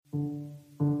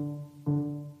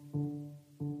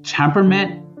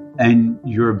temperament and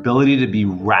your ability to be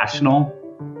rational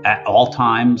at all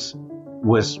times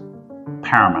was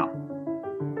paramount.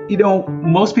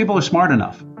 Most people are smart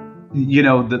enough.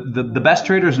 The best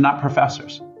traders are not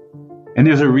professors. And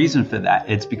there's a reason for that.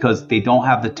 It's because they don't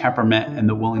have the temperament and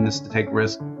the willingness to take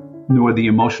risk, nor the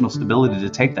emotional stability to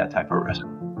take that type of risk.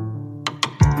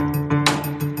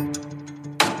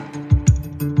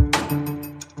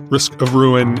 Risk of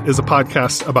Ruin is a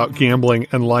podcast about gambling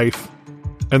and life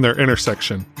and their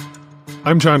intersection.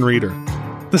 I'm John Reeder.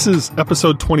 This is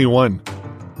episode 21.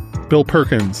 Bill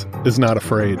Perkins is not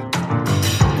afraid.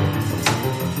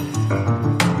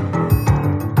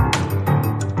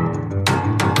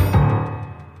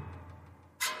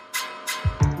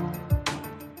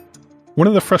 One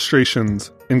of the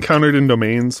frustrations encountered in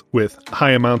domains with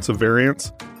high amounts of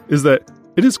variance is that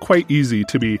it is quite easy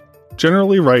to be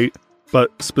generally right, but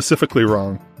specifically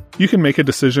wrong. You can make a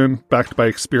decision backed by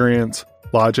experience,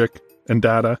 logic, and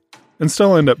data, and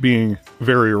still end up being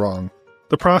very wrong.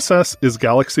 The process is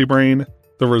galaxy brain,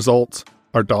 the results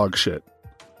are dog shit.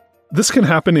 This can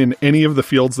happen in any of the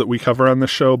fields that we cover on this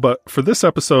show, but for this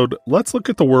episode, let's look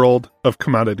at the world of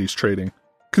commodities trading.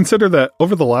 Consider that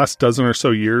over the last dozen or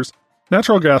so years,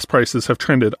 natural gas prices have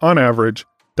trended, on average,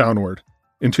 downward.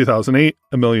 In 2008,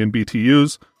 a million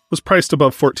BTUs was priced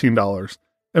above $14,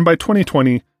 and by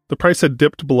 2020, the price had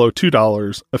dipped below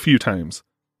 $2 a few times.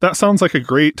 That sounds like a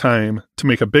great time to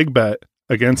make a big bet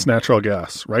against natural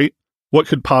gas, right? What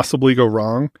could possibly go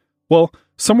wrong? Well,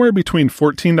 somewhere between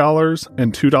 $14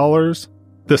 and $2,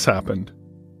 this happened.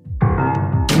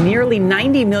 Nearly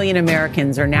 90 million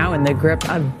Americans are now in the grip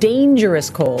of dangerous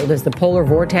cold as the polar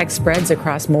vortex spreads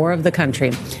across more of the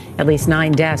country. At least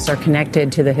 9 deaths are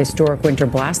connected to the historic winter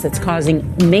blast that's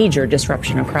causing major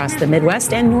disruption across the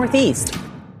Midwest and Northeast.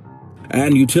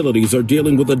 And utilities are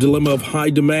dealing with a dilemma of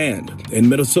high demand. In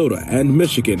Minnesota and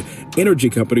Michigan, energy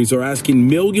companies are asking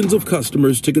millions of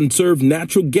customers to conserve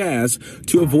natural gas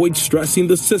to avoid stressing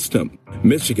the system.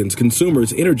 Michigan's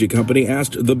Consumers Energy Company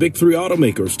asked the big 3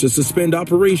 automakers to suspend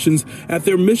operations at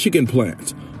their Michigan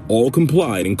plants. All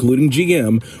complied, including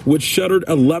GM, which shuttered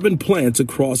 11 plants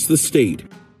across the state.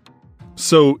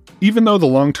 So even though the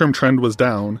long-term trend was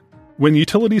down, when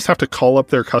utilities have to call up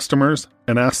their customers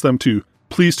and ask them to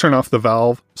please turn off the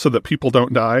valve so that people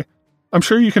don't die, I'm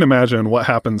sure you can imagine what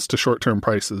happens to short-term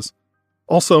prices.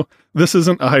 Also, this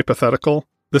isn't a hypothetical.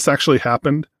 This actually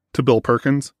happened to Bill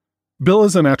Perkins. Bill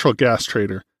is a natural gas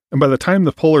trader, and by the time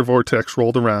the polar vortex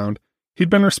rolled around, he'd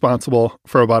been responsible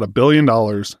for about $1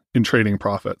 billion in trading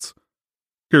profits.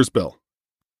 Here's Bill.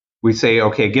 We say,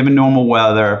 okay, given normal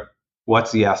weather,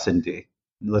 what's the S&D?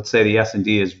 Let's say the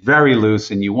S&D is very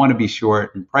loose and you want to be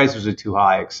short and prices are too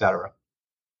high, etc.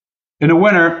 In the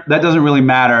winter, that doesn't really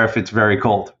matter if it's very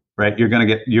cold, right? You're gonna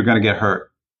get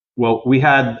hurt. Well, we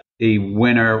had a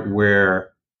winter where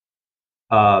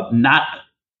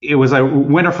it was a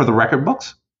winter for the record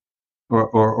books,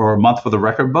 or a month for the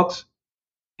record books,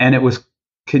 and it was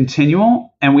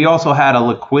continual. And we also had a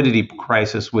liquidity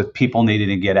crisis with people needing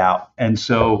to get out, and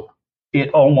so it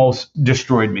almost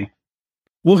destroyed me.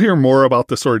 We'll hear more about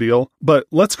this ordeal, but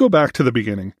let's go back to the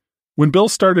beginning. When Bill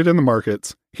started in the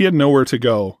markets, he had nowhere to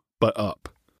go but up.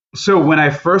 So when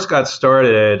I first got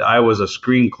started, I was a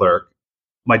screen clerk.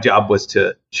 My job was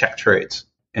to check trades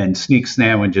and sneak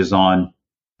sandwiches on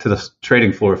to the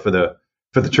trading floor for the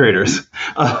traders.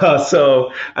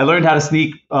 So I learned how to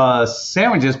sneak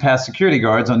sandwiches past security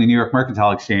guards on the New York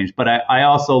Mercantile Exchange. But I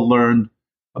also learned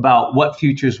about what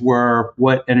futures were,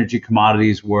 what energy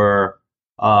commodities were,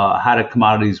 how did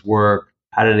commodities work,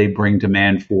 how did they bring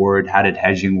demand forward, how did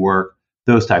hedging work,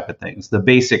 those type of things, the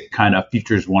basic kind of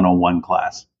Futures 101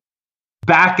 class.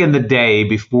 Back in the day,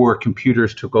 before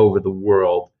computers took over the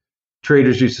world,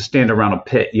 traders used to stand around a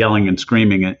pit yelling and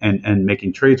screaming and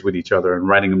making trades with each other and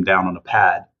writing them down on a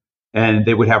pad. And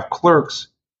they would have clerks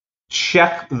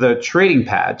check the trading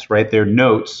pads, right, their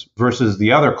notes, versus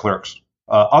the other clerks,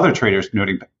 other traders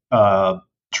noting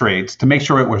trades to make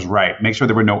sure it was right, make sure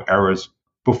there were no errors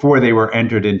before they were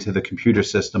entered into the computer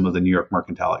system of the New York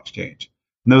Mercantile Exchange.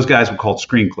 And those guys were called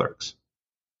screen clerks,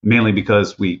 mainly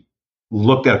because we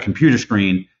looked at a computer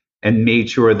screen and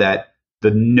made sure that the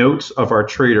notes of our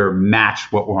trader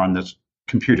matched what were on this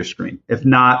computer screen. If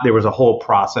not, there was a whole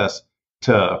process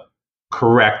to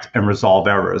correct and resolve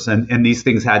errors. And these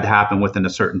things had to happen within a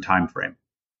certain time frame.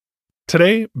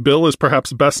 Today, Bill is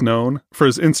perhaps best known for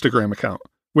his Instagram account,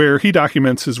 where he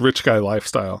documents his rich guy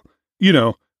lifestyle. You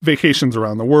know, vacations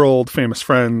around the world, famous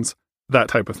friends, that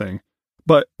type of thing.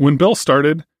 But when Bill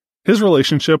started, his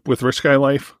relationship with rich guy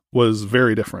life was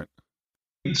very different.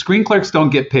 Screen clerks don't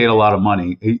get paid a lot of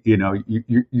money. You know,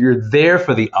 you're there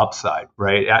for the upside,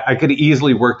 right? I could have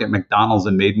easily worked at McDonald's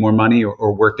and made more money,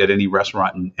 or worked at any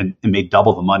restaurant and made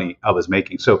double the money I was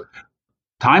making. So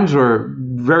times were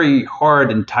very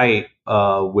hard and tight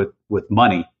with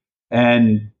money.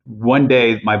 And one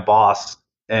day, my boss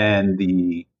and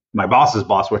my boss's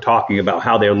boss were talking about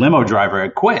how their limo driver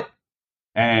had quit,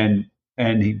 and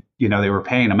he, you know, they were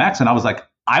paying him X, and I was like,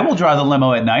 I will drive the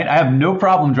limo at night. I have no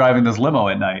problem driving this limo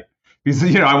at night, because,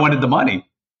 you know, I wanted the money.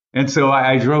 And so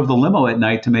I drove the limo at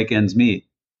night to make ends meet.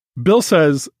 Bill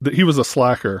says that he was a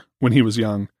slacker when he was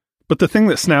young, but the thing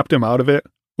that snapped him out of it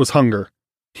was hunger.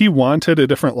 He wanted a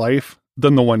different life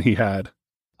than the one he had.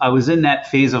 I was in that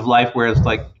phase of life where it's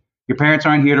like, your parents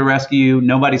aren't here to rescue you.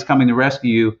 Nobody's coming to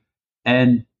rescue you.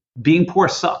 And being poor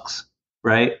sucks,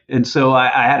 right? And so I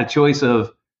had a choice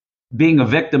of being a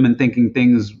victim and thinking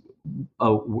things,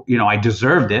 you know, I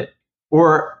deserved it,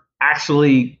 or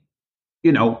actually,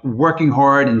 you know, working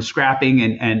hard and scrapping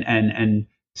and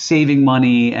saving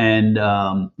money and,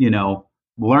 you know,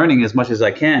 learning as much as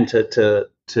I can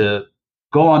to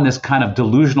go on this kind of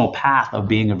delusional path of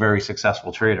being a very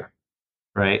successful trader,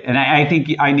 right? And I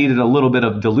think I needed a little bit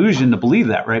of delusion to believe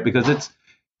that, right? Because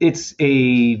it's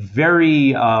a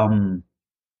very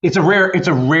it's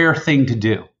a rare thing to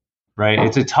do. Right.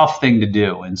 It's a tough thing to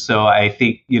do. And so I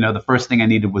think, you know, the first thing I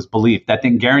needed was belief. That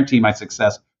didn't guarantee my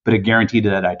success, but it guaranteed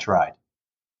that I tried.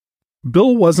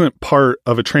 Bill wasn't part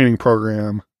of a training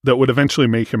program that would eventually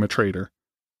make him a trader.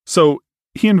 So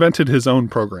he invented his own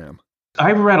program.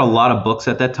 I read a lot of books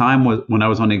at that time when I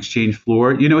was on the exchange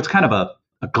floor. You know, it's kind of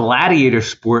a gladiator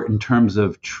sport in terms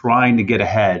of trying to get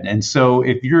ahead. And so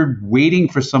if you're waiting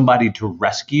for somebody to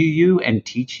rescue you and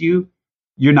teach you,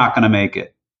 you're not going to make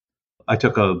it. I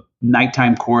took a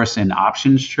nighttime course in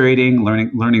options trading,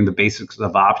 learning the basics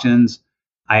of options.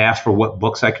 I asked for what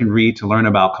books I can read to learn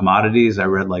about commodities. I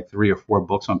read like 3 or 4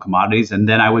 books on commodities. And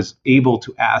then I was able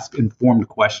to ask informed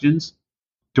questions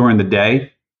during the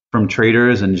day from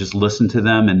traders and just listen to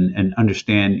them and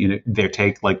understand, you know, their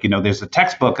take. Like, you know, there's a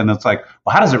textbook and it's like,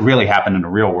 well, how does it really happen in the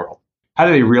real world? How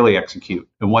do they really execute,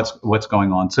 and what's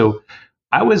going on? So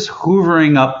I was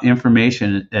hoovering up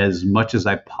information as much as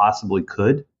I possibly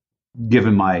could,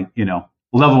 given my, you know,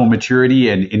 level of maturity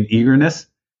and eagerness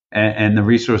and the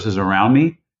resources around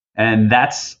me. And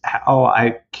that's how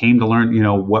I came to learn, you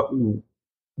know,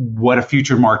 what a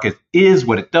future market is,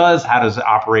 what it does, how does it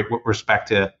operate with respect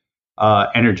to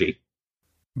energy.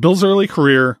 Bill's early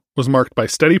career was marked by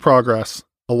steady progress,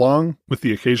 along with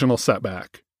the occasional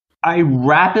setback. I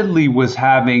rapidly was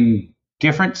having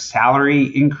different salary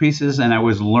increases, and I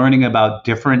was learning about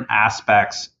different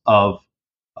aspects of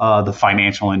the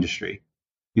financial industry.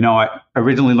 You know, I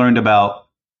originally learned about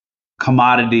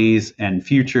commodities and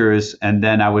futures, and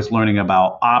then I was learning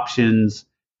about options.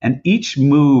 And each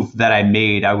move that I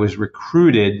made, I was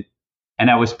recruited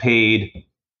and I was paid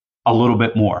a little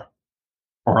bit more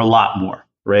or a lot more,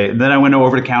 right? And then I went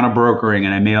over to counter brokering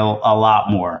and I made a lot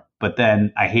more, but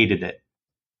then I hated it.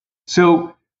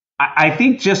 So I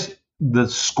think just the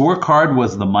scorecard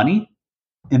was the money.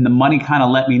 And the money kind of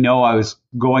let me know I was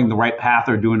going the right path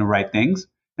or doing the right things.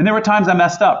 And there were times I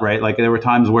messed up, right? Like there were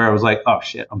times where I was like, oh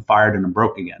shit, I'm fired and I'm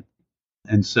broke again.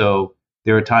 And so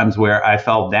there were times where I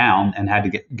fell down and had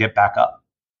to get back up.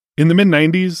 In the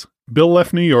mid-90s, Bill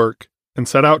left New York and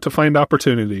set out to find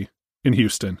opportunity in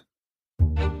Houston.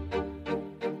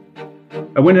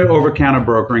 I went over counter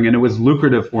brokering and it was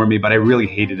lucrative for me, but I really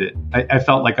hated it. I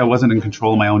felt like I wasn't in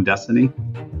control of my own destiny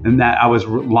and that I was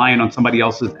relying on somebody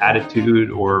else's attitude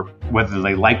or whether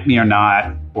they liked me or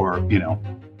not, or, you know,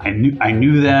 I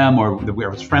knew them or I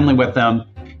was friendly with them.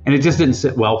 And it just didn't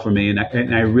sit well for me.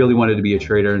 And I really wanted to be a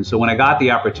trader. And so when I got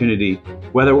the opportunity,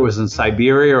 whether it was in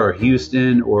Siberia or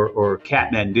Houston or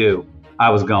Kathmandu, I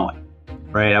was going,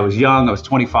 right? I was young, I was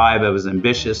 25, I was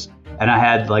ambitious. And I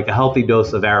had like a healthy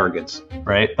dose of arrogance,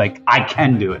 right? Like I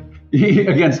can do it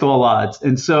against all odds.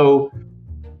 And so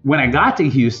when I got to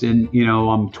Houston, you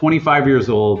know, I'm 25 years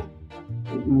old,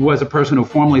 was a person who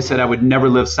formerly said I would never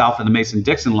live south of the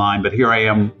Mason-Dixon line. But here I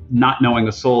am not knowing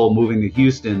a soul moving to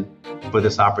Houston for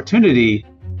this opportunity.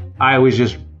 I was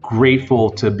just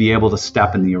grateful to be able to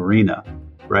step in the arena,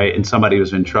 right? And somebody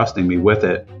who's been trusting me with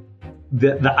it.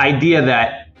 The idea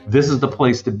that this is the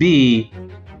place to be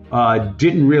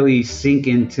didn't really sink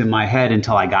into my head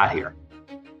until I got here.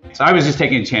 So I was just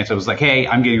taking a chance. I was like, hey,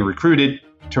 I'm getting recruited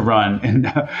to run an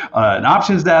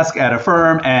options desk at a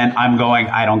firm, and I'm going,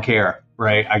 I don't care,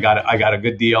 right? I got a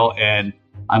good deal, and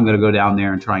I'm going to go down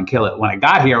there and try and kill it. When I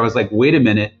got here, I was like, wait a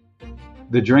minute.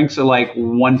 The drinks are like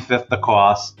 1/5 the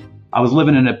cost. I was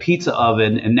living in a pizza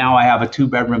oven, and now I have a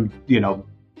 2-bedroom, you know,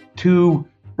 2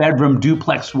 bedroom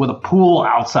duplex with a pool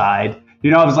outside.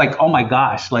 I was like, oh my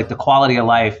gosh, like the quality of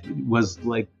life was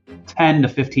like 10 to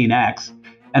 15x.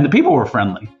 And the people were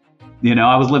friendly.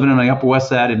 I was living in the Upper West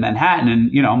Side in Manhattan,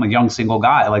 and, I'm a young single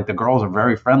guy. Like the girls are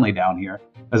very friendly down here,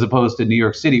 as opposed to New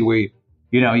York City where,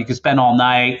 you could spend all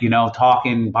night,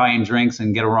 talking, buying drinks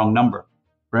and get a wrong number.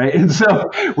 Right. And so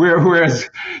whereas,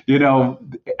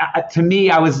 to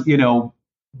me, I was,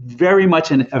 very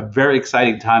much in a very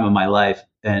exciting time of my life.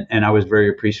 And I was very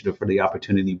appreciative for the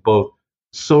opportunity, both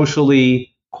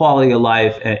socially, quality of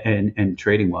life, and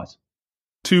trading was.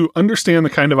 To understand the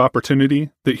kind of opportunity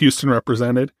that Houston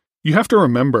represented, you have to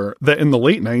remember that in the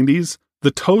late 90s,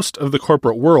 the toast of the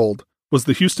corporate world was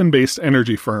the Houston-based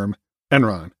energy firm,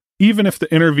 Enron. Even if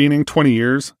the intervening 20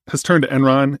 years has turned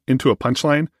Enron into a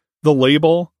punchline, the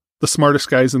label, the smartest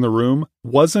guys in the room,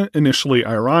 wasn't initially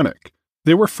ironic.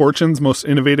 They were Fortune's most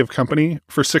innovative company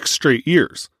for 6 straight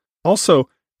years. Also,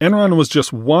 Enron was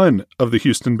just one of the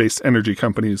Houston-based energy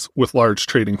companies with large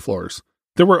trading floors.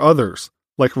 There were others,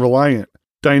 like Reliant,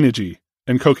 Dynegy,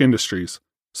 and Koch Industries.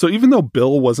 So even though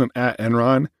Bill wasn't at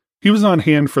Enron, he was on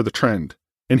hand for the trend,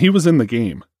 and he was in the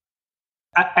game.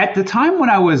 At the time when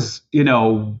I was,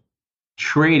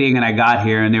 trading and I got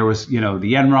here, and there was, the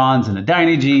Enrons and the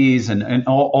Dynegy's and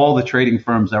all the trading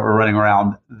firms that were running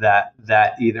around that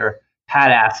either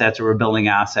had assets or were building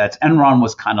assets, Enron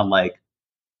was kind of like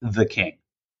the king,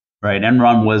 right?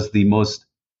 Enron was the most,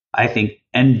 I think,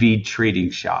 envied trading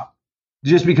shop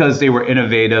just because they were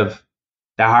innovative.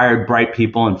 They hired bright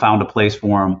people and found a place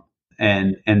for them.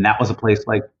 And that was a place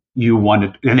like you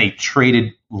wanted. And they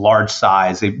traded large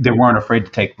size. They weren't afraid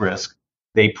to take risk.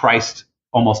 They priced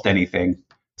almost anything.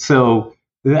 So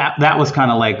that was kind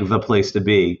of like the place to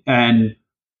be. And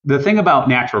the thing about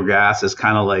natural gas is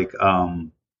kind of like,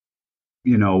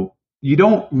 you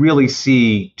don't really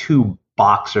see two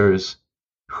boxers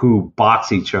who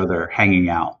box each other hanging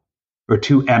out, or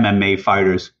two MMA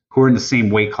fighters who are in the same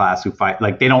weight class who fight.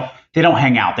 Like they don't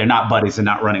hang out. They're not buddies. They're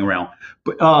not running around.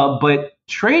 But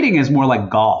trading is more like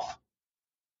golf.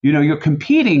 You're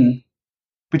competing,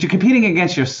 but you're competing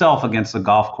against yourself against the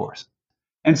golf course.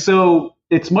 And so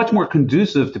it's much more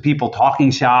conducive to people talking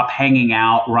shop, hanging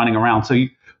out, running around. So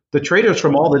the traders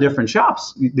from all the different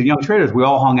shops, the young traders, we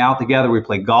all hung out together. We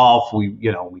played golf. We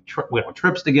went on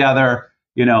trips together.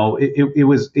 It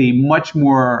was a much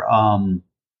more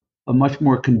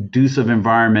conducive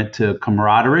environment to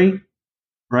camaraderie,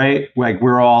 right? Like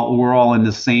we're all in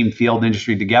the same field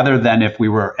industry together than if we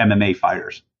were MMA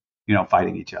fighters,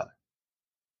 fighting each other.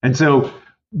 And so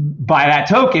by that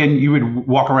token, you would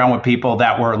walk around with people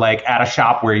that were like at a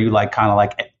shop where you like kind of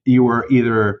like you were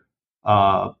either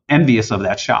envious of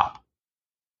that shop.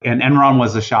 And Enron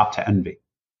was the shop to envy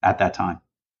at that time.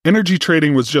 Energy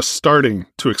trading was just starting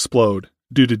to explode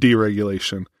due to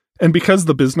deregulation. And because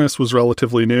the business was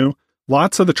relatively new,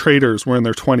 lots of the traders were in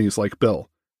their 20s like Bill,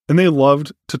 and they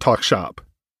loved to talk shop.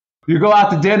 You go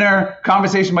out to dinner,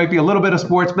 conversation might be a little bit of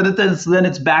sports, but then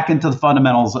it's back into the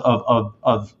fundamentals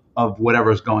of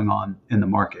whatever's going on in the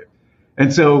market.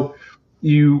 And so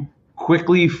you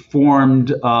quickly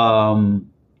formed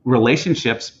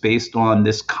relationships based on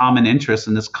this common interest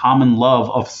and this common love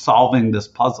of solving this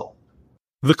puzzle.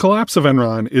 The collapse of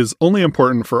Enron is only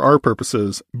important for our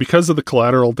purposes because of the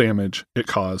collateral damage it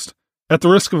caused. At the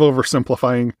risk of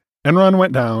oversimplifying, Enron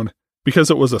went down because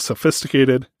it was a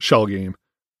sophisticated shell game.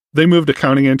 They moved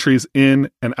accounting entries in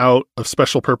and out of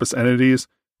special purpose entities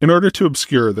in order to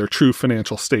obscure their true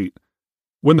financial state.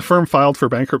 When the firm filed for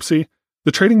bankruptcy,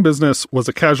 the trading business was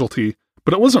a casualty,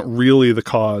 but it wasn't really the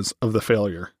cause of the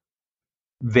failure.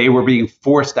 They were being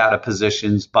forced out of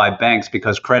positions by banks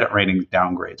because credit rating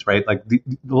downgrades, right? Like a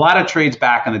lot of trades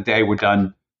back in the day were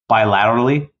done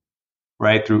bilaterally,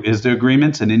 right, through ISDA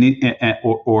agreements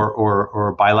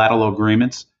or bilateral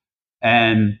agreements.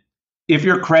 And if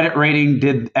your credit rating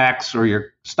did X or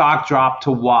your stock dropped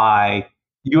to Y,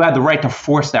 you had the right to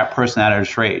force that person out of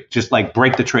the trade, just like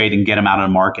break the trade and get them out of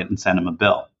the market and send them a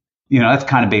bill. That's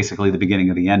kind of basically the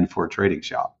beginning of the end for a trading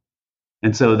shop.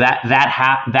 And so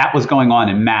that was going on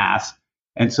in mass.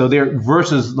 And so there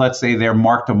versus, let's say, their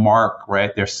mark to mark,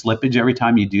 right? Their slippage every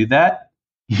time you do that,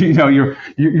 you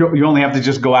only have to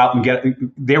just go out and get.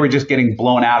 They were just getting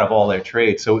blown out of all their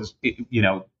trades. So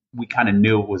we kind of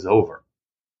knew it was over.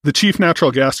 The chief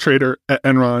natural gas trader at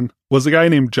Enron was a guy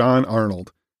named John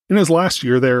Arnold. In his last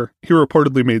year there, he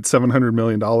reportedly made $700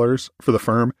 million for the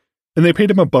firm, and they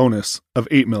paid him a bonus of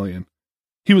 $8 million.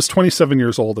 He was 27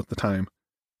 years old at the time.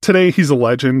 Today, he's a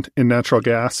legend in natural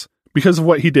gas because of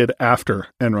what he did after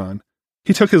Enron.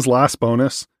 He took his last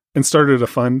bonus and started a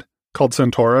fund called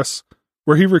Centaurus,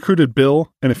 where he recruited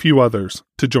Bill and a few others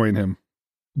to join him.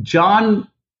 John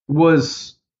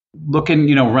was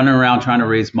looking, running around trying to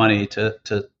raise money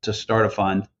to start a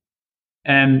fund.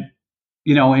 And,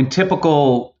 in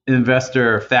typical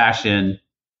investor fashion,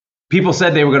 people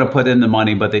said they were going to put in the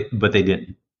money, but they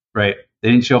didn't, right?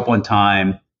 They didn't show up on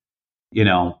time.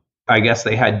 I guess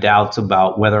they had doubts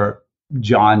about whether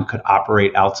John could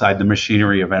operate outside the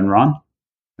machinery of Enron,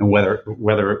 and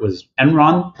whether it was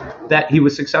Enron that he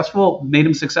was successful, made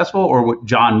him successful, or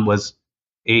John was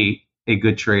a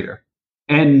good trader.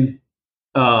 And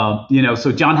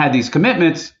so John had these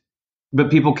commitments, but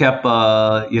people kept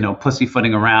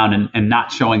pussyfooting around and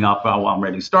not showing up. Oh, well, I'm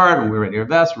ready to start, and we're ready to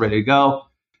invest, we're ready to go.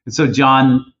 And so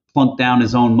John plunked down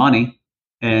his own money,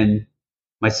 and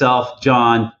myself,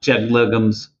 John, Jed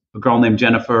Liggums, a girl named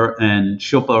Jennifer, and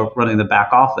Shilpa running the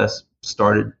back office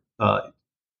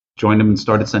joined him and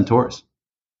started Centaurus.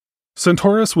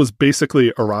 Centaurus was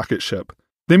basically a rocket ship.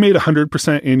 They made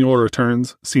 100% annual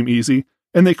returns seem easy,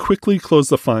 and they quickly closed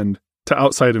the fund to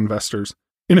outside investors.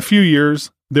 In a few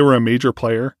years, they were a major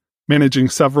player, managing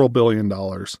several $1 billion.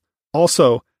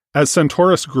 Also, as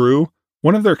Centaurus grew,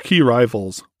 one of their key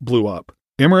rivals blew up.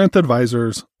 Amaranth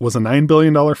Advisors was a $9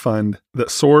 billion fund that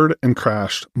soared and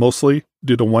crashed mostly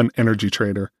due to one energy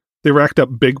trader. They racked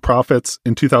up big profits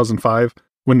in 2005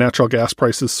 when natural gas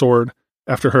prices soared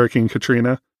after Hurricane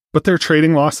Katrina, but their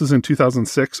trading losses in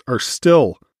 2006 are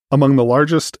still among the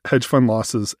largest hedge fund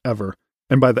losses ever,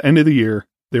 and by the end of the year,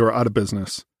 they were out of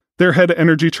business. Their head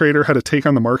energy trader had a take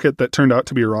on the market that turned out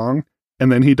to be wrong,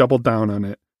 and then he doubled down on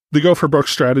it. The go for broke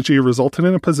strategy resulted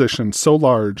in a position so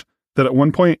large that at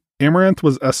one point, Amaranth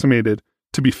was estimated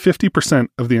to be 50%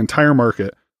 of the entire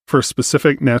market for a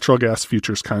specific natural gas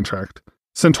futures contract.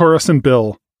 Centaurus and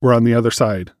Bill were on the other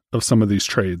side of some of these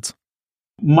trades.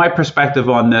 My perspective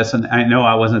on this, and I know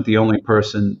I wasn't the only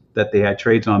person that they had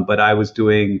trades on, but I was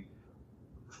doing,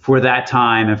 for that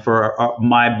time and for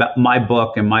my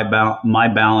book and my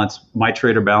balance, my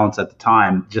trader balance at the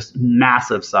time, just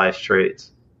massive size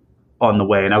trades on the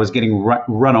way. And I was getting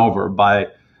run over by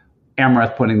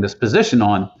Amaranth putting this position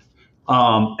on.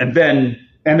 And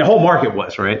the whole market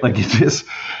was, right? Like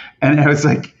and I was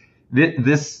like,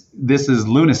 this is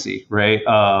lunacy, right?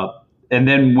 And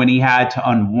then when he had to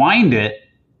unwind it,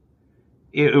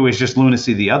 it was just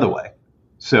lunacy the other way.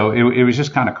 So it was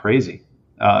just kind of crazy.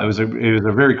 It was a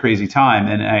very crazy time.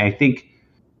 And I think,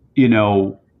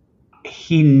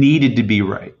 he needed to be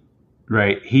right?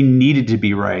 He needed to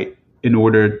be right in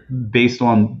order, based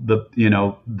on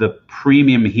the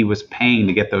premium he was paying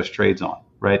to get those trades on,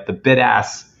 right? The bid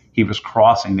ask he was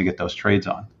crossing to get those trades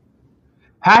on.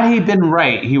 Had he been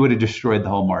right, he would have destroyed the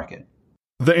whole market.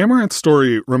 The Amaranth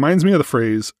story reminds me of the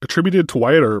phrase attributed to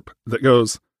Wyatt Earp that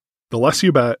goes, "The less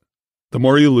you bet, the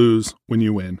more you lose when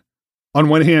you win." On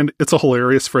one hand, it's a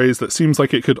hilarious phrase that seems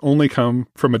like it could only come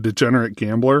from a degenerate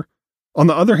gambler. On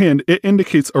the other hand, it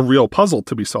indicates a real puzzle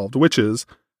to be solved, which is,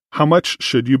 how much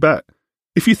should you bet?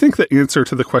 If you think the answer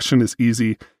to the question is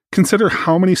easy, consider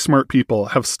how many smart people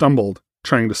have stumbled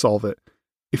trying to solve it.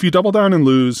 If you double down and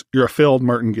lose, you're a failed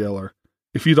martingale.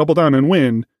 If you double down and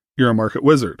win, you're a market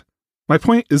wizard. My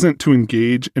point isn't to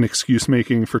engage in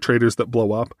excuse-making for traders that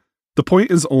blow up. The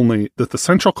point is only that the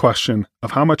central question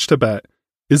of how much to bet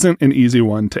isn't an easy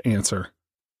one to answer.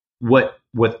 What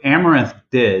Amaranth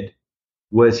did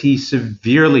was he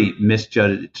severely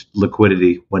misjudged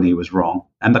liquidity when he was wrong,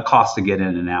 and the cost to get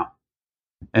in and out.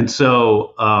 And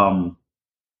so,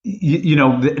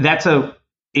 that's a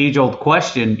age-old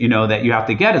question, that you have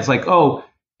to get. It's like,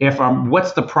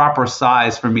 what's the proper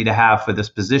size for me to have for this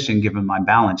position given my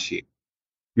balance sheet?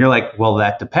 You're like, well,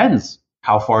 that depends.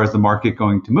 How far is the market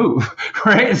going to move,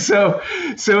 right? So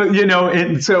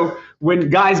when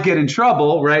guys get in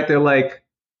trouble, right, they're like,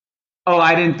 oh,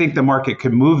 I didn't think the market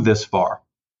could move this far.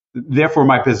 Therefore,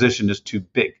 my position is too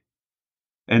big.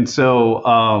 And so,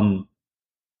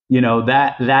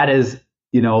 that is,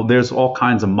 there's all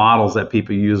kinds of models that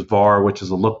people use, VAR, which is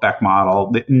a look-back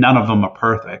model. None of them are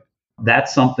perfect.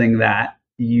 That's something that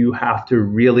you have to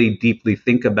really deeply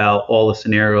think about, all the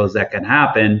scenarios that can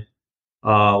happen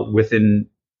within,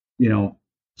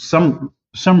 some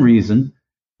reason,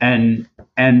 and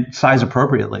size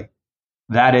appropriately.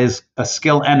 That is a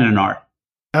skill and an art.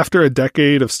 After a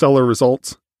decade of stellar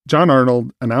results, John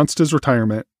Arnold announced his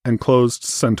retirement and closed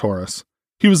Centaurus.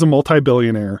 He was a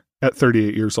multi-billionaire at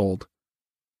 38 years old.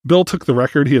 Bill took the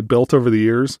record he had built over the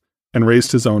years and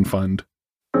raised his own fund.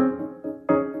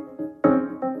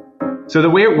 So the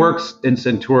way it works in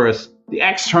Centaurus,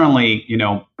 externally,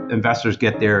 investors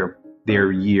get their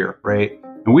year, right?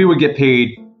 And we would get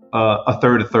paid a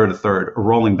third,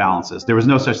 rolling balances. There was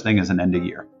no such thing as an end of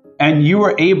year. And you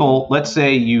were able, let's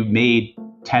say you made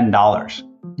 $10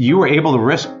 you were able to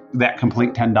risk that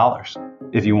complete $10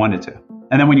 if you wanted to.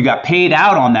 And then when you got paid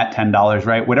out on that $10,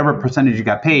 right, whatever percentage you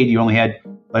got paid, you only had,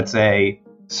 let's say,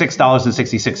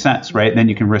 $6.66, right? Then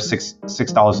you can risk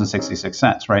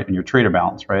 $6.66, right, in your trader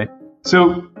balance, right?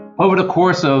 So over the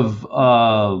course of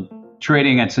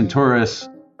trading at Centaurus,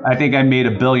 I think I made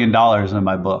 $1 billion in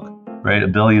my book, right?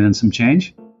 $1 billion and some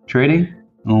change trading.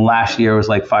 And last year was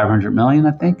like 500 million,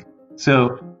 I think.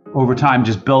 So over time,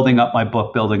 just building up my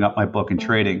book and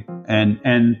trading.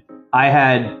 And I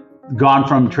had gone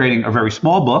from trading a very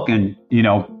small book and,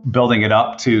 building it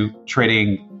up to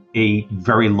trading a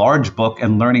very large book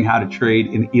and learning how to trade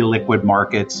in illiquid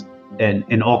markets and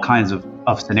in all kinds of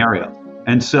scenarios.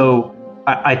 And so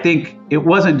I think it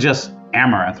wasn't just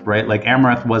Amaranth, right? Like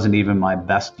Amaranth wasn't even my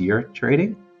best year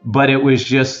trading, but it was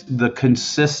just the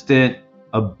consistent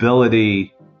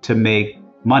ability to make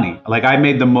money. Like I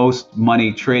made the most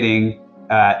money trading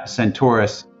at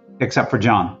Centaurus, except for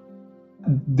John.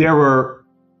 There were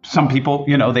some people,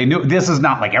 they knew this is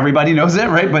not like everybody knows it,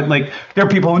 right? But like there are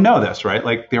people who know this, right?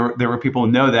 Like there were people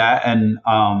who know that. And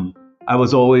I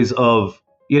was always of,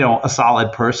 a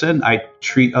solid person. I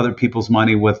treat other people's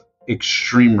money with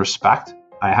extreme respect.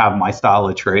 I have my style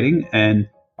of trading and,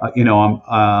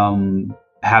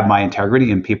 have my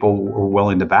integrity, and people were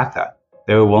willing to back that.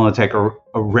 They were willing to take a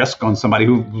risk on somebody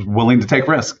who was willing to take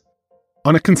risk.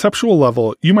 On a conceptual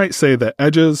level, you might say that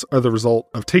edges are the result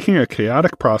of taking a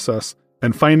chaotic process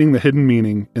and finding the hidden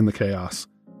meaning in the chaos.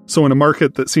 So in a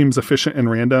market that seems efficient and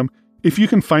random, if you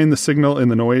can find the signal in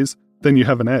the noise, then you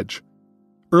have an edge.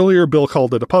 Earlier, Bill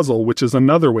called it a puzzle, which is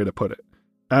another way to put it.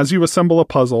 As you assemble a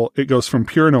puzzle, it goes from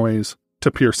pure noise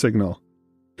to pure signal.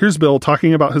 Here's Bill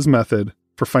talking about his method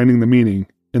for finding the meaning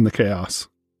in the chaos.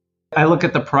 I look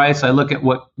at the price, I look at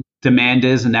what demand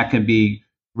is, and that can be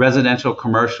residential,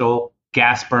 commercial,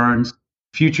 gas burns,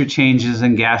 future changes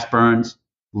in gas burns,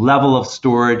 level of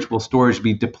storage. Will storage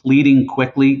be depleting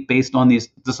quickly based on the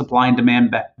supply and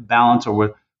demand balance,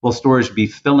 or will storage be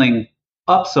filling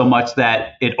up so much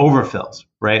that it overfills,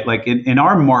 right? Like in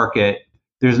our market,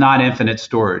 there's not infinite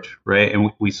storage, right?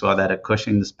 And we saw that at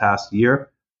Cushing this past year.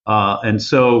 And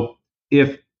so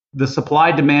if the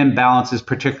supply-demand balance is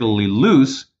particularly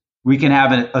loose, we can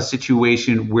have a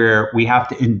situation where we have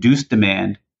to induce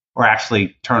demand or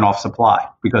actually turn off supply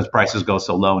because prices go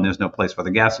so low and there's no place for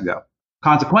the gas to go.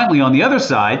 Consequently, on the other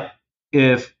side,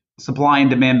 if supply and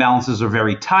demand balances are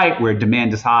very tight, where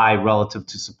demand is high relative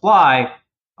to supply,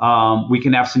 we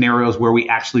can have scenarios where we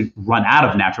actually run out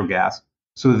of natural gas.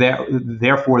 So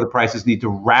therefore, the prices need to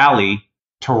rally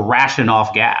to ration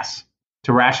off gas,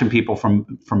 to ration people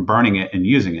from burning it and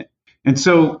using it. And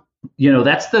so,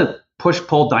 that's the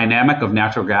push-pull dynamic of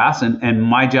natural gas. And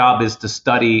my job is to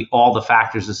study all the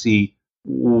factors to see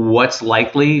what's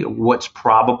likely, what's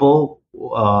probable.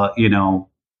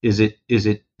 Is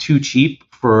it too cheap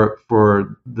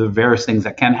for the various things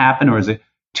that can happen, or is it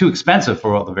too expensive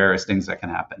for all the various things that can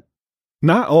happen?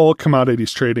 Not all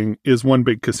commodities trading is one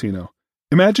big casino.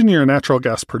 Imagine you're a natural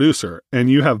gas producer and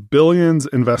you have billions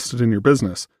invested in your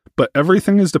business, but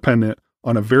everything is dependent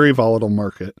on a very volatile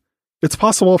market. It's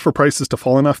possible for prices to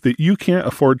fall enough that you can't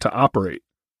afford to operate.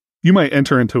 You might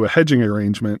enter into a hedging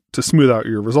arrangement to smooth out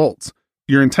your results.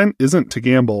 Your intent isn't to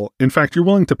gamble. In fact, you're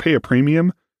willing to pay a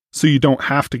premium so you don't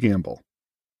have to gamble.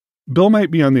 Bill might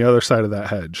be on the other side of that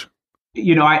hedge.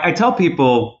 I tell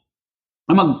people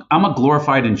I'm a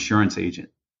glorified insurance agent.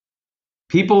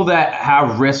 People that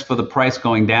have risk for the price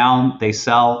going down, they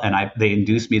sell and they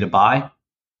induce me to buy.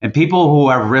 And people who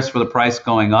have risk for the price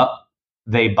going up,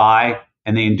 they buy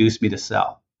and they induce me to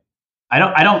sell.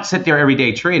 I don't sit there every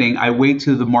day trading. I wait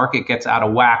till the market gets out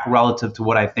of whack relative to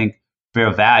what I think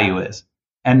fair value is.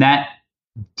 And that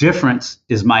difference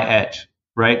is my edge,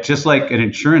 right? Just like an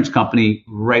insurance company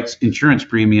writes insurance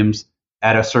premiums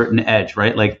at a certain edge,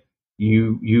 right? Like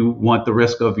you want the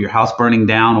risk of your house burning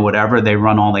down or whatever, they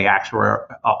run all the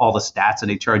all the stats and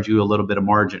they charge you a little bit of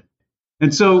margin.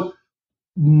 And so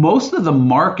most of the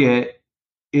market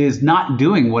is not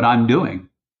doing what I'm doing,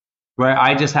 right?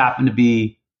 I just happen to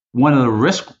be one of the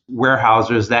risk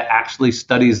warehousers that actually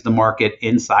studies the market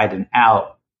inside and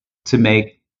out to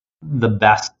make the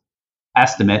best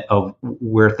estimate of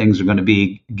where things are going to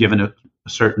be given a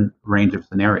certain range of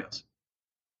scenarios.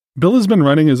 Bill has been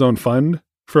running his own fund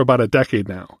for about a decade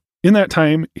now. In that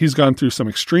time, he's gone through some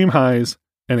extreme highs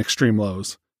and extreme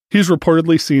lows. He's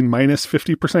reportedly seen minus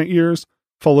 50% years,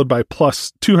 followed by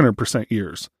plus 200%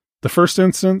 years. The first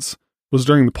instance was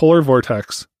during the polar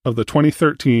vortex of the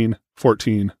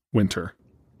 2013-14 winter.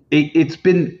 It's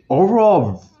been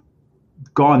overall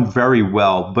gone very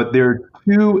well, but there are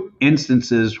two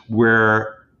instances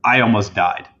where I almost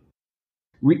died.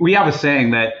 we have a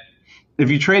saying that if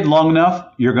you trade long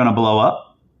enough, you're going to blow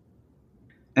up.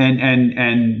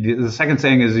 And the second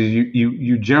saying is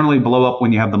you generally blow up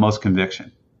when you have the most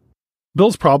conviction.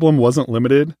 Bill's problem wasn't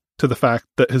limited to the fact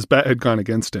that his bet had gone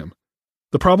against him.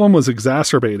 The problem was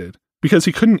exacerbated because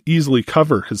he couldn't easily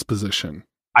cover his position.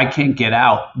 I can't get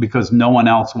out because no one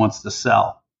else wants to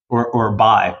sell or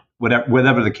buy,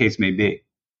 whatever the case may be.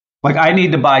 Like I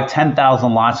need to buy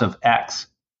 10,000 lots of X,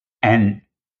 and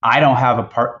I don't have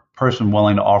a person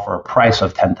willing to offer a price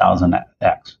of 10,000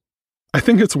 X. I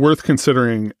think it's worth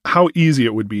considering how easy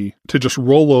it would be to just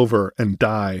roll over and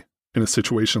die in a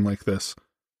situation like this.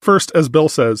 First, as Bill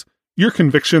says, your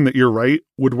conviction that you're right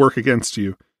would work against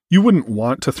you. You wouldn't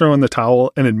want to throw in the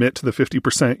towel and admit to the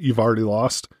 50% you've already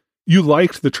lost. You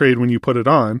liked the trade when you put it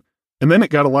on, and then it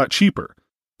got a lot cheaper.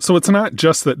 So it's not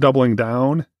just that doubling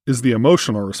down is the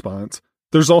emotional response.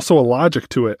 There's also a logic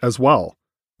to it as well.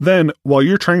 Then, while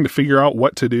you're trying to figure out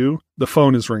what to do, the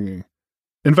phone is ringing.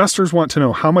 Investors want to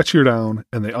know how much you're down,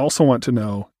 and they also want to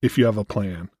know if you have a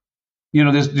plan. You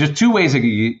know, there's two ways that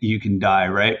you can die,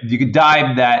 right? You could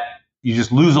die that you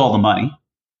just lose all the money,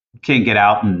 you can't get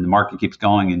out, and the market keeps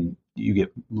going, and you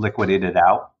get liquidated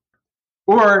out.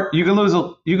 Or you can lose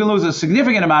a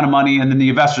significant amount of money, and then the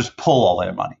investors pull all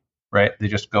their money, right? They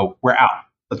just go, we're out.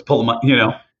 Let's pull the money, you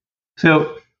know.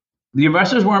 So the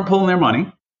investors weren't pulling their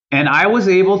money, and I was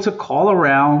able to call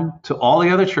around to all the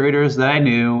other traders that I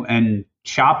knew and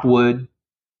chop wood.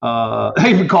 I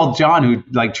even called John, who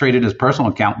like traded his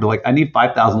personal account, and be like, I need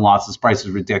 5,000 lots. This price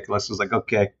is ridiculous. I was like,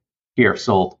 okay, here,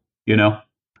 sold, you know,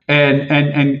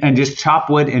 and just chop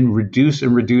wood and reduce to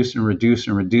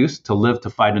live to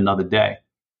fight another day.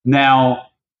 Now,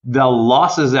 the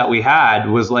losses that we had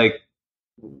was like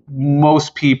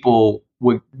most people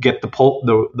would get the plug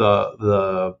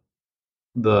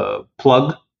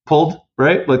pulled,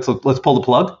 right? Let's pull the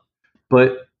plug,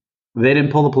 but they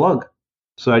didn't pull the plug,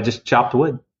 so I just chopped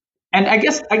wood. And I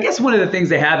guess one of the things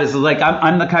they have is like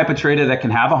I'm the type of trader that can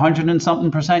have 100 and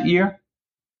something % year.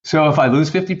 So if I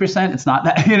lose 50%, it's not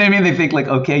that, you know what I mean? They think like,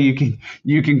 okay,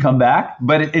 you can come back,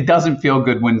 but it doesn't feel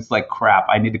good when it's like, crap,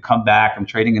 I need to come back. I'm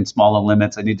trading in smaller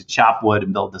limits. I need to chop wood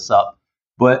and build this up.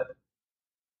 But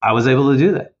I was able to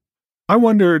do that. I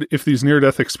wondered if these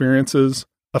near-death experiences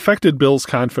affected Bill's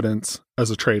confidence as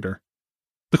a trader.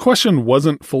 The question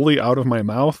wasn't fully out of my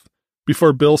mouth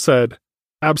before Bill said,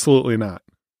 absolutely not.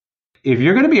 If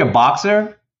you're going to be a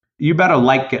boxer, you better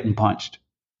like getting punched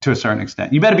to a certain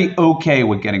extent. You better be okay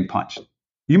with getting punched.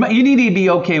 You need to be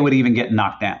okay with even getting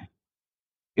knocked down.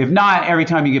 If not, every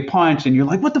time you get punched and you're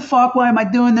like, what the fuck? Why am I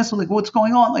doing this? Like, what's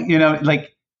going on? Like, you know,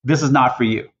 like this is not for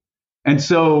you. And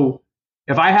so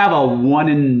if I have a 1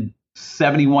 in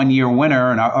 71 year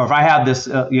winner, or if I have this,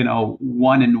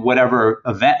 1 in whatever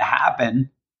event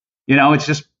happen, you know, it's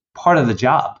just part of the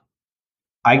job.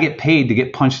 I get paid to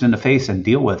get punched in the face and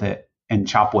deal with it and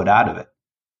chop wood out of it.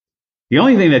 The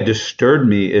only thing that disturbed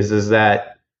me is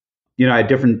that, you know, I had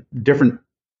different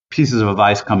pieces of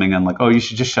advice coming in, like, oh, you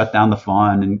should just shut down the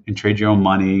fund and trade your own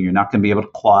money. You're not going to be able to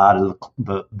claw out of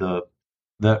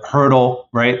the hurdle,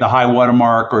 right? The high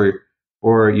watermark,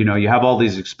 or you know, you have all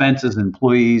these expenses,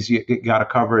 employees you got to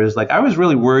cover. Is like, I was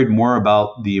really worried more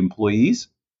about the employees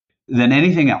than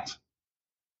anything else.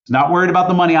 Not worried about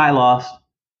the money I lost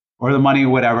or the money or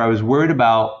whatever. I was worried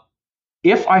about,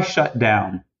 if I shut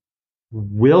down,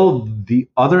 will the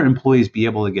other employees be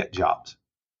able to get jobs?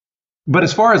 But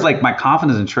as far as like my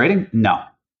confidence in trading, no,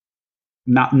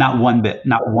 not one bit,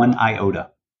 not one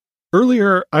iota.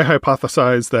 Earlier, I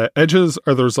hypothesized that edges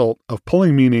are the result of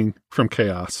pulling meaning from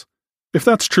chaos. If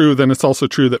that's true, then it's also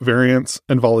true that variance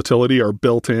and volatility are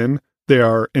built in. They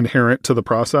are inherent to the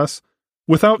process.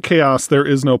 Without chaos, there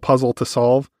is no puzzle to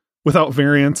solve. Without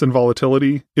variance and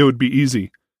volatility, it would be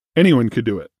easy. Anyone could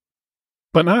do it.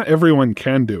 But not everyone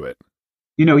can do it.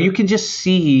 You know, you can just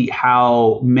see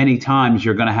how many times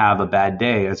you're going to have a bad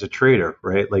day as a trader,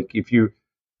 right? Like if you're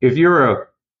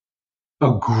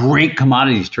a great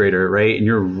commodities trader, right, and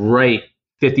you're right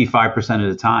 55%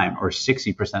 of the time or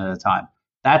 60% of the time,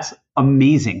 that's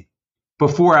amazing. But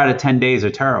 4 out of 10 days are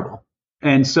terrible.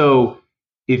 And so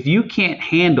if you can't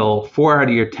handle 4 out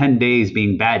of your 10 days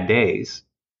being bad days,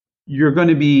 you're going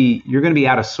to be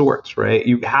out of sorts, right?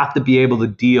 You have to be able to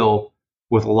deal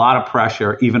with a lot of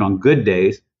pressure, even on good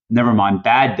days, never mind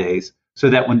bad days, so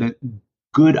that when the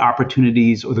good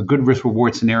opportunities or the good risk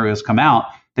reward scenarios come out,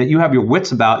 that you have your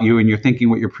wits about you and you're thinking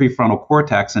with your prefrontal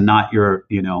cortex and not your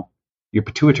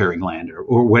pituitary gland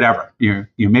or whatever, your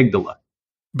amygdala.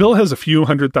 Bill has a few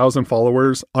 100,000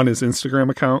 followers on his Instagram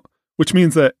account, which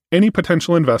means that any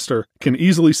potential investor can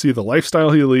easily see the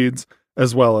lifestyle he leads,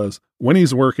 as well as when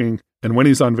he's working and when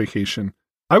he's on vacation.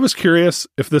 I was curious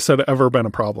if this had ever been a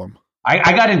problem.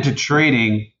 I got into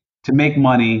trading to make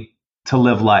money, to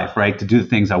live life, right? To do the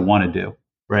things I want to do,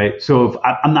 right? So if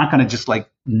I'm not going to just like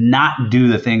not do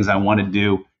the things I want to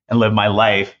do and live my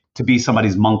life to be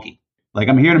somebody's monkey. Like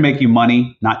I'm here to make you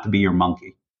money, not to be your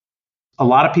monkey. A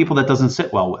lot of people that doesn't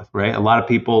sit well with, right? A lot of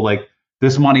people like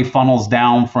this money funnels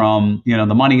down from, the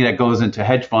money that goes into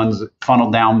hedge funds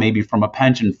funnel down maybe from a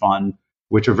pension fund,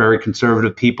 which are very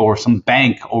conservative people, or some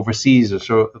bank overseas,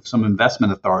 or some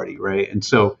investment authority, right? And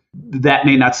so that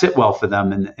may not sit well for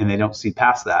them, and they don't see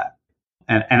past that.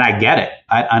 And I get it.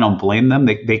 I don't blame them.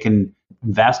 They can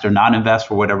invest or not invest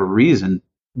for whatever reason,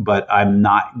 but I'm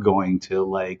not going to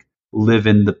like live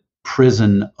in the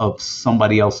prison of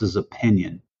somebody else's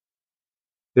opinion.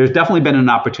 There's definitely been an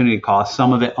opportunity cost,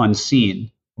 some of it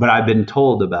unseen, but I've been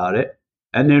told about it.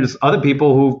 And there's other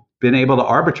people who've been able to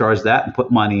arbitrage that and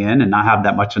put money in and not have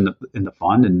that much in the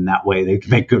fund, and that way they can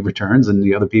make good returns, and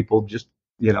the other people just,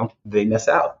 they miss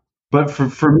out. But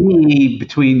for me,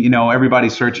 between, everybody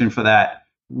searching for that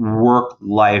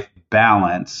work-life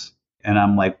balance, and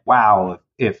I'm like, wow,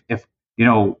 if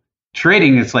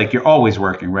trading, it's like you're always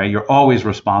working, right? You're always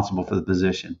responsible for the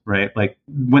position, right? Like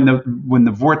when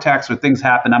the vortex or things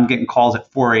happen, I'm getting calls at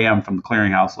 4 a.m. from the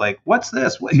clearinghouse, like, what's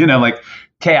this? Like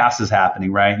chaos is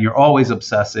happening, right? And you're always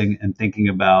obsessing and thinking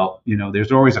about,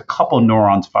 there's always a couple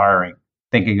neurons firing,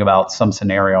 thinking about some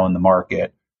scenario in the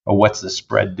market, or what's the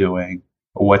spread doing,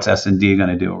 or what's S&D going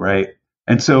to do, right?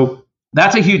 And so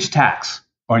that's a huge tax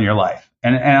on your life.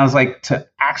 And I was like, to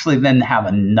actually then have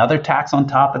another tax on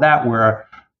top of that, where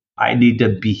I need to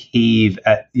behave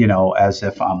as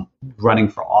if I'm running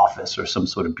for office or some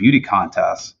sort of beauty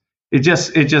contest. It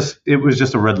was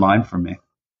just a red line for me.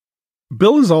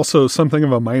 Bill is also something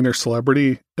of a minor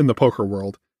celebrity in the poker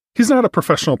world. He's not a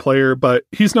professional player, but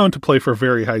he's known to play for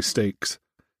very high stakes.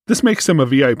 This makes him a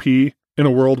VIP in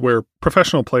a world where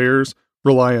professional players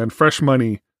rely on fresh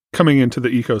money coming into the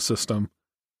ecosystem.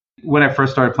 When I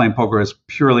first started playing poker as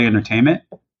purely entertainment,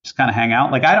 just kind of hang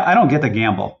out. Like I don't get to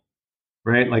gamble.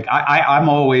 Right? Like I'm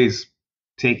always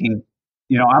taking,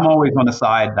 I'm always on the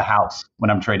side of the house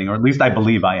when I'm trading, or at least I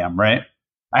believe I am, right?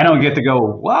 I don't get to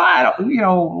go,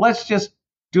 well, let's just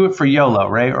do it for YOLO,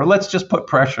 right? Or let's just put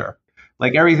pressure.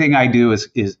 Like everything I do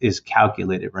is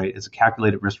calculated, right? It's a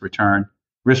calculated risk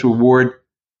reward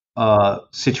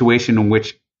situation in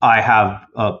which I have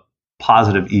a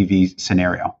positive EV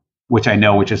scenario, which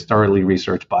is thoroughly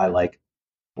researched by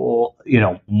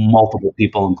multiple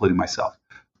people, including myself.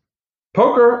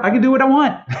 Poker, I can do what I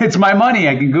want. It's my money.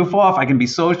 I can goof off. I can be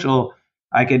social.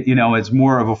 I can, it's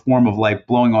more of a form of like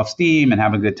blowing off steam and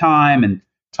having a good time and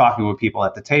talking with people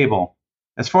at the table.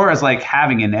 As far as like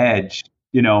having an edge,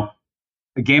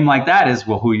 a game like that is,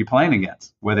 well, who are you playing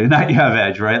against? Whether or not you have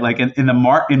edge, right? Like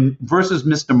in versus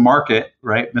Mr. Market,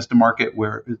 right? Mr. Market,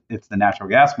 where it's the natural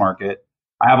gas market,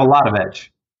 I have a lot of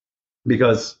edge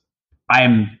because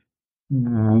I'm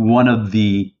one of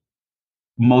the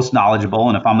most knowledgeable.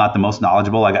 And if I'm not the most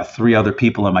knowledgeable, I got 3 other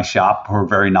people in my shop who are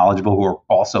very knowledgeable, who are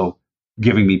also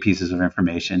giving me pieces of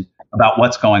information about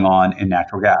what's going on in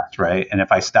natural gas, right? And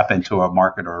if I step into a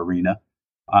market or arena,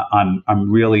 I'm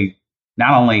really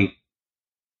not only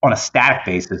on a static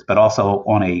basis, but also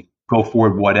on a go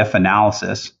forward what if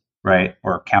analysis, right?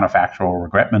 Or counterfactual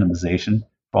regret minimization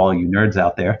for all you nerds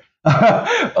out there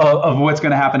of what's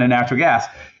going to happen in natural gas.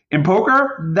 In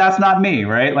poker, that's not me,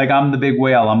 right? Like I'm the big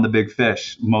whale, I'm the big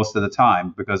fish most of the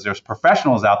time, because there's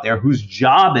professionals out there whose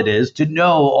job it is to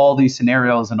know all these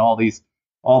scenarios and all the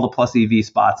plus EV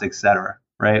spots, et cetera,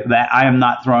 right? That I am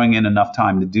not throwing in enough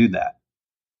time to do that,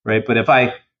 right? But if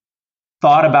I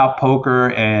thought about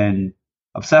poker and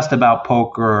obsessed about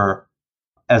poker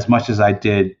as much as I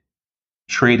did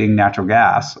trading natural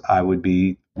gas, I would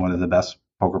be one of the best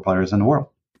poker players in the world.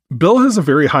 Bill has a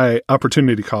very high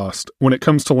opportunity cost when it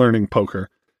comes to learning poker.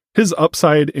 His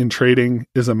upside in trading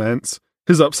is immense.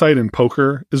 His upside in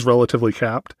poker is relatively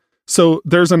capped. So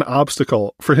there's an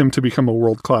obstacle for him to become a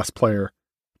world-class player.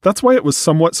 That's why it was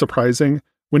somewhat surprising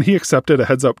when he accepted a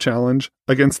heads-up challenge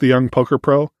against the young poker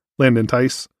pro, Landon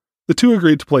Tice. The two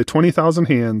agreed to play 20,000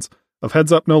 hands of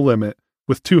heads-up no limit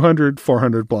with 200,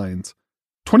 400 blinds.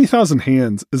 20,000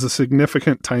 hands is a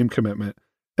significant time commitment,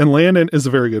 and Landon is a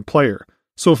very good player.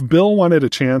 So if Bill wanted a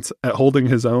chance at holding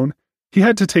his own, he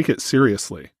had to take it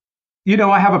seriously.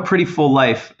 I have a pretty full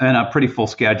life and a pretty full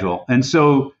schedule. And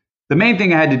so the main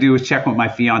thing I had to do was check with my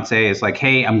fiance. It's like,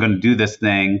 hey, I'm going to do this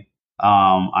thing.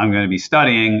 I'm going to be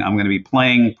studying. I'm going to be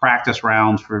playing practice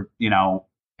rounds for,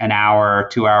 an hour,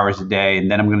 2 hours a day. And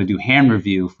then I'm going to do hand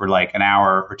review for like an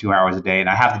hour or 2 hours a day. And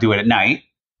I have to do it at night.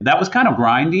 That was kind of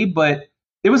grindy, but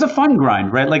it was a fun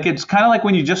grind, right? Like it's kind of like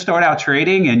when you just start out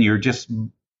trading and you're just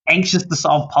anxious to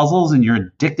solve puzzles and you're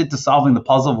addicted to solving the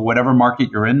puzzle of whatever market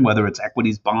you're in, whether it's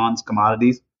equities, bonds,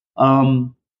 commodities.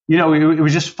 It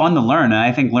was just fun to learn. And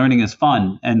I think learning is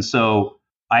fun. And so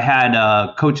I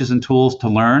had coaches and tools to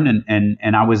learn,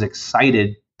 and I was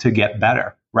excited to get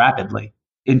better rapidly.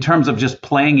 In terms of just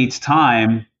playing each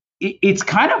time, it's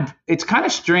kind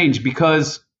of strange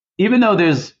because even though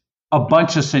there's a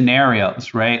bunch of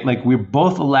scenarios, right? Like we're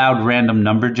both allowed random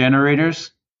number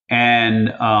generators, and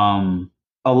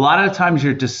a lot of times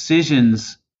your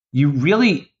decisions,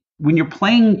 when you're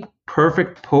playing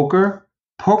perfect poker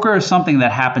is something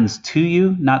that happens to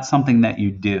you, not something that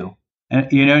you do. And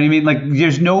you know what I mean? Like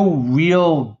there's no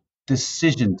real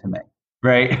decision to make,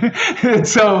 right?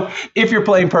 So if you're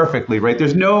playing perfectly, right,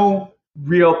 there's no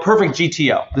real perfect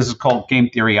GTO. This is called game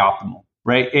theory optimal,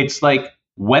 right? It's like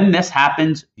when this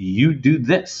happens, you do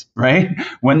this, right?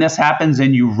 When this happens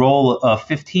and you roll a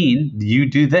 15, you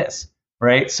do this,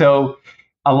 right? So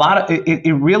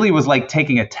it really was like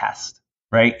taking a test,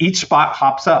 right? Each spot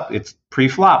hops up. It's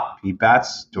pre-flop. He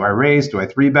bets. Do I raise? Do I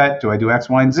 3-bet? Do I do X,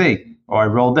 Y, and Z? Or I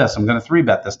roll this. I'm going to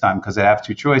 3-bet this time because I have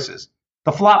two choices.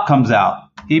 The flop comes out.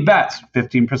 He bets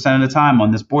 15% of the time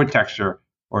on this board texture,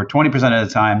 or 20% of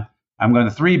the time, I'm going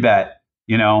to 3-bet.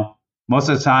 Most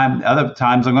of the time, other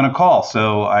times I'm going to call.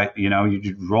 So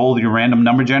you roll your random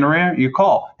number generator, you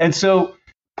call. And so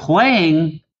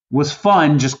playing was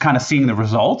fun, just kind of seeing the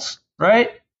results,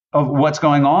 right, of what's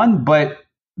going on. But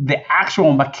the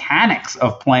actual mechanics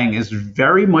of playing is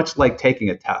very much like taking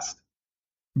a test.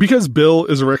 Because Bill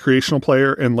is a recreational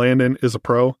player and Landon is a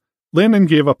pro, Landon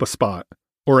gave up a spot,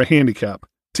 or a handicap,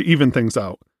 to even things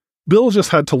out. Bill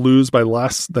just had to lose by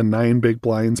less than 9 big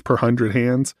blinds per 100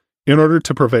 hands in order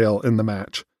to prevail in the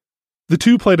match. The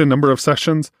two played a number of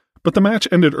sessions, but the match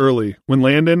ended early when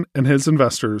Landon and his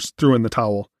investors threw in the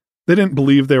towel. They didn't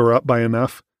believe they were up by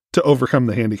enough to overcome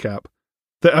the handicap.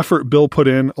 The effort Bill put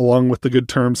in, along with the good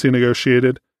terms he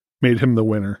negotiated, made him the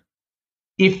winner.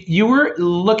 If you were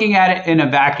looking at it in a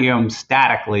vacuum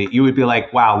statically, you would be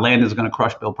like, wow, Landon's going to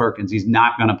crush Bill Perkins. He's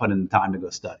not going to put in the time to go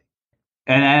study.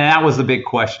 And that was the big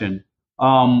question.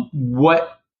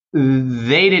 What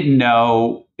they didn't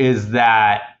know is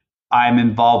that I'm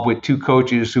involved with two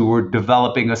coaches who were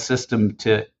developing a system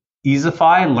to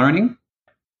easify learning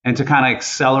and to kind of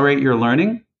accelerate your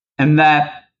learning. And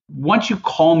that once you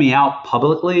call me out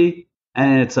publicly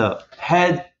and it's a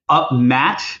head-up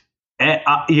match,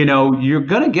 you're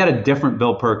going to get a different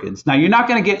Bill Perkins. Now, you're not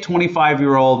going to get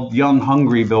 25-year-old, young,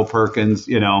 hungry Bill Perkins,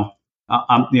 the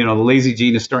lazy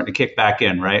gene is starting to kick back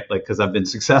in, right? Like, because I've been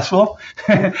successful.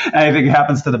 I think it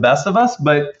happens to the best of us.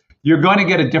 But you're going to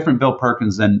get a different Bill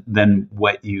Perkins than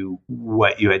what you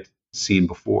had seen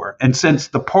before. And since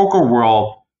the poker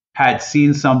world had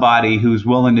seen somebody who's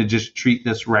willing to just treat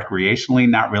this recreationally,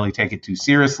 not really take it too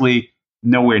seriously,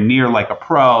 nowhere near like a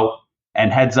pro,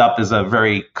 and heads up is a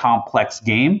very complex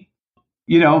game,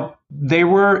 they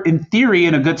were in theory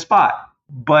in a good spot.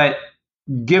 But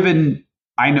given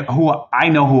I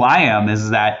know who I am,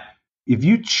 is that if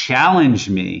you challenge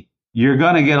me, you're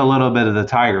going to get a little bit of the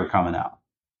tiger coming out.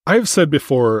 I've said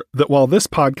before that while this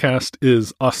podcast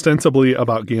is ostensibly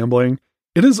about gambling,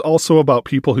 it is also about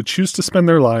people who choose to spend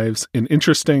their lives in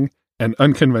interesting and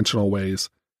unconventional ways.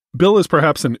 Bill is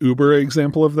perhaps an uber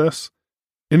example of this.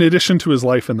 In addition to his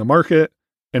life in the market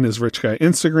and his rich guy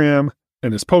Instagram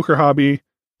and his poker hobby,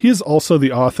 he is also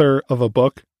the author of a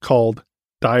book called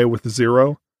Die with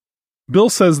Zero. Bill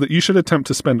says that you should attempt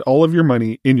to spend all of your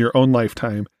money in your own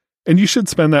lifetime, and you should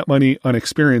spend that money on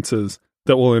experiences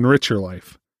that will enrich your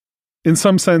life. In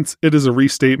some sense, it is a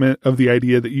restatement of the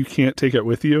idea that you can't take it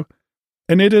with you,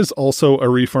 and it is also a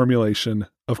reformulation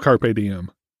of Carpe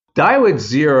Diem. Die with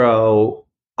Zero,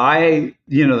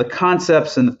 the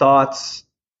concepts and the thoughts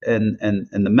and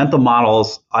the mental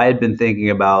models I had been thinking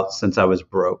about since I was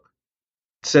broke.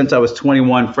 Since I was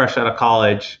 21, fresh out of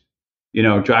college,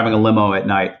 driving a limo at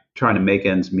night, trying to make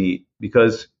ends meet.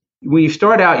 Because when you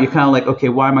start out, you're kind of like, okay,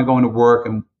 why am I going to work?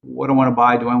 And what do I want to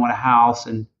buy? Do I want a house?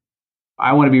 And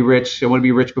I want to be rich. I want to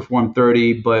be rich before I'm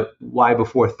 30, but why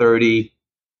before 30?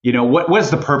 What is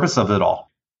the purpose of it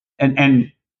all?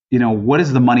 And what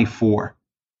is the money for?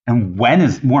 And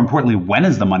more importantly, when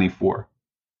is the money for?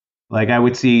 Like I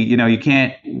would see, you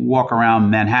can't walk around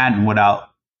Manhattan without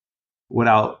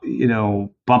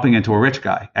bumping into a rich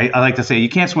guy. I like to say you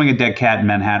can't swing a dead cat in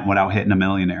Manhattan without hitting a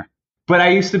millionaire. But I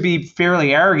used to be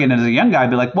fairly arrogant as a young guy. I'd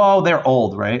be like, well, they're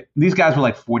old, right? These guys were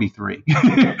like 43,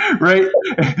 right?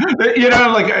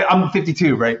 Like I'm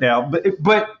 52 right now.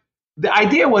 But the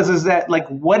idea is that like,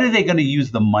 what are they going to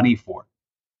use the money for,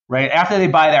 right? After they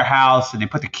buy their house and they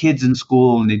put the kids in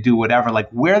school and they do whatever, like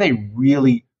what are they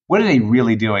really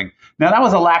doing? Now that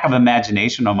was a lack of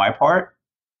imagination on my part,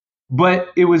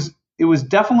 but it was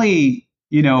definitely,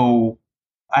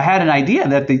 I had an idea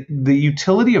that the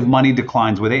utility of money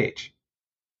declines with age,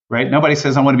 right? Nobody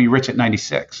says I want to be rich at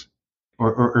 96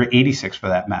 or 86 for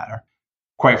that matter.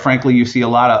 Quite frankly, you see a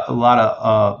lot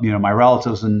of my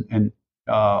relatives and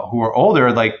who are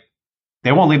older, like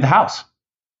they won't leave the house,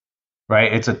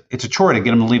 right? It's a chore to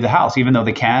get them to leave the house, even though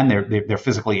they can. They're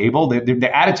physically able.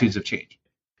 Their attitudes have changed,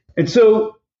 and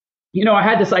so I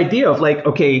had this idea of like,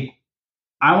 okay,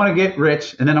 I want to get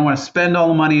rich, and then I want to spend all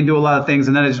the money and do a lot of things,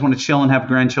 and then I just want to chill and have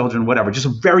grandchildren, whatever. Just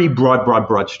very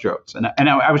broad strokes. And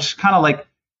I was just kind of like,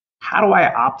 how do I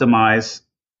optimize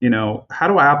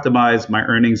my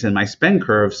earnings and my spend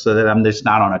curve so that I'm just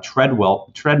not on a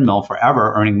treadmill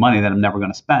forever earning money that I'm never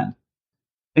going to spend?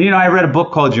 And I read a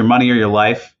book called Your Money or Your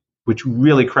Life, which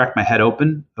really cracked my head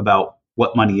open about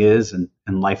what money is and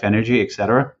life energy, et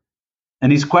cetera.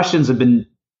 And these questions have been,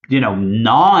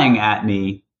 gnawing at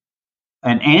me,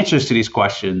 and answers to these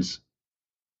questions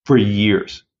for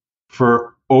years,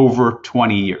 for over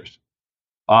 20 years.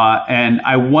 And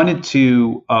I wanted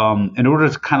to, in order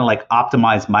to kind of like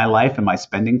optimize my life and my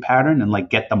spending pattern and like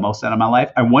get the most out of my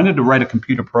life, I wanted to write a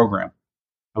computer program.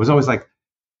 I was always like,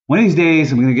 one of these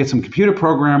days I'm going to get some computer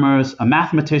programmers, a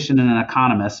mathematician, and an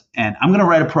economist, and I'm going to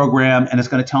write a program and it's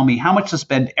going to tell me how much to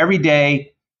spend every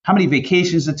day, how many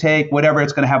vacations to take, whatever.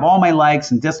 It's going to have all my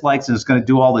likes and dislikes, and it's going to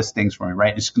do all these things for me,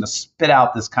 right? It's going to spit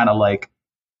out this kind of like,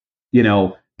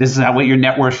 this is what your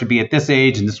net worth should be at this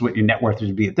age, and this is what your net worth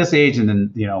should be at this age, and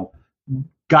then,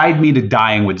 guide me to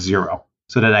dying with zero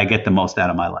so that I get the most out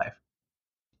of my life.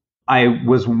 I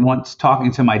was once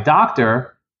talking to my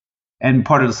doctor, and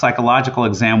part of the psychological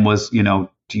exam was, do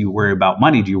you worry about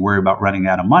money? Do you worry about running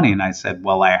out of money? And I said,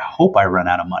 well, I hope I run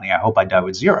out of money. I hope I die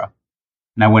with zero.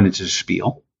 And I went into the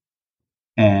spiel.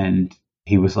 And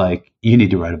he was like, you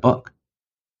need to write a book.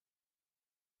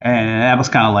 And that was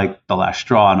kind of like the last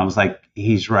straw. And I was like,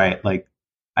 he's right. Like,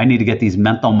 I need to get these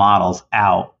mental models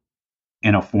out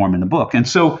in a form in the book. And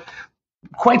so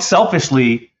quite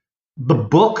selfishly, the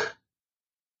book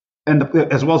and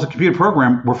as well as the computer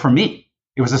program were for me.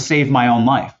 It was to save my own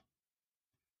life.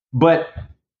 But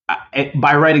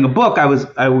by writing a book, I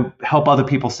would help other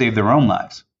people save their own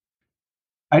lives.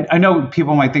 I know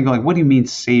people might think like, what do you mean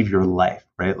save your life,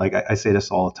 right? Like I say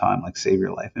this all the time, like save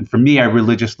your life. And for me, I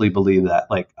religiously believe that,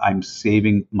 like, I'm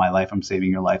saving my life, I'm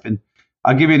saving your life. And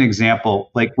I'll give you an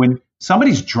example. Like when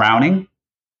somebody's drowning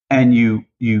and you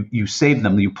save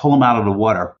them, you pull them out of the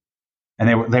water,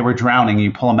 and they were drowning, and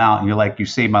you pull them out, and you're like, you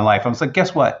saved my life. I was like,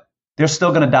 guess what? They're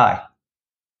still going to die.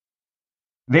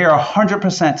 They are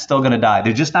 100% still going to die.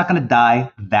 They're just not going to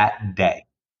die that day.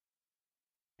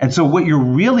 And so what you're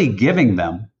really giving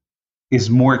them is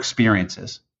more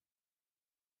experiences,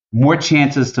 more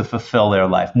chances to fulfill their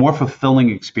life, more fulfilling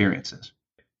experiences.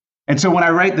 And so when I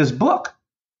write this book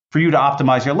for you to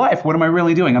optimize your life, what am I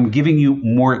really doing? I'm giving you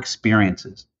more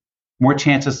experiences, more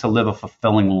chances to live a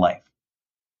fulfilling life.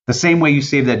 The same way you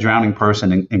saved that drowning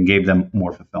person and gave them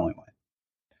more fulfilling life.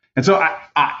 And so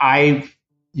I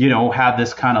have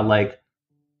this kind of like,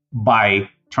 by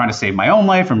trying to save my own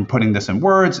life and putting this in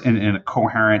words in a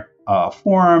coherent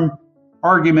form,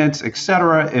 arguments,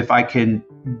 etc. If I can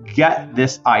get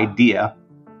this idea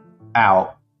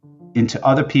out into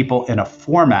other people in a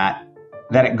format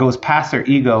that it goes past their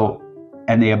ego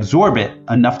and they absorb it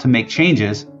enough to make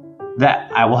changes, that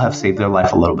I will have saved their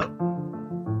life a little bit.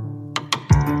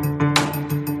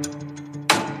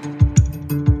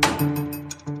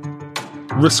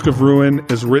 Risk of Ruin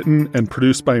is written and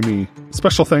produced by me.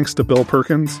 Special thanks to Bill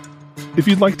Perkins. If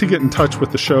you'd like to get in touch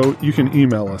with the show, you can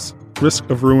email us,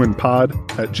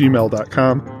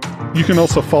 riskofruinpod@gmail.com. You can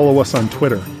also follow us on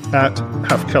Twitter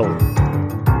 @HalfKelly.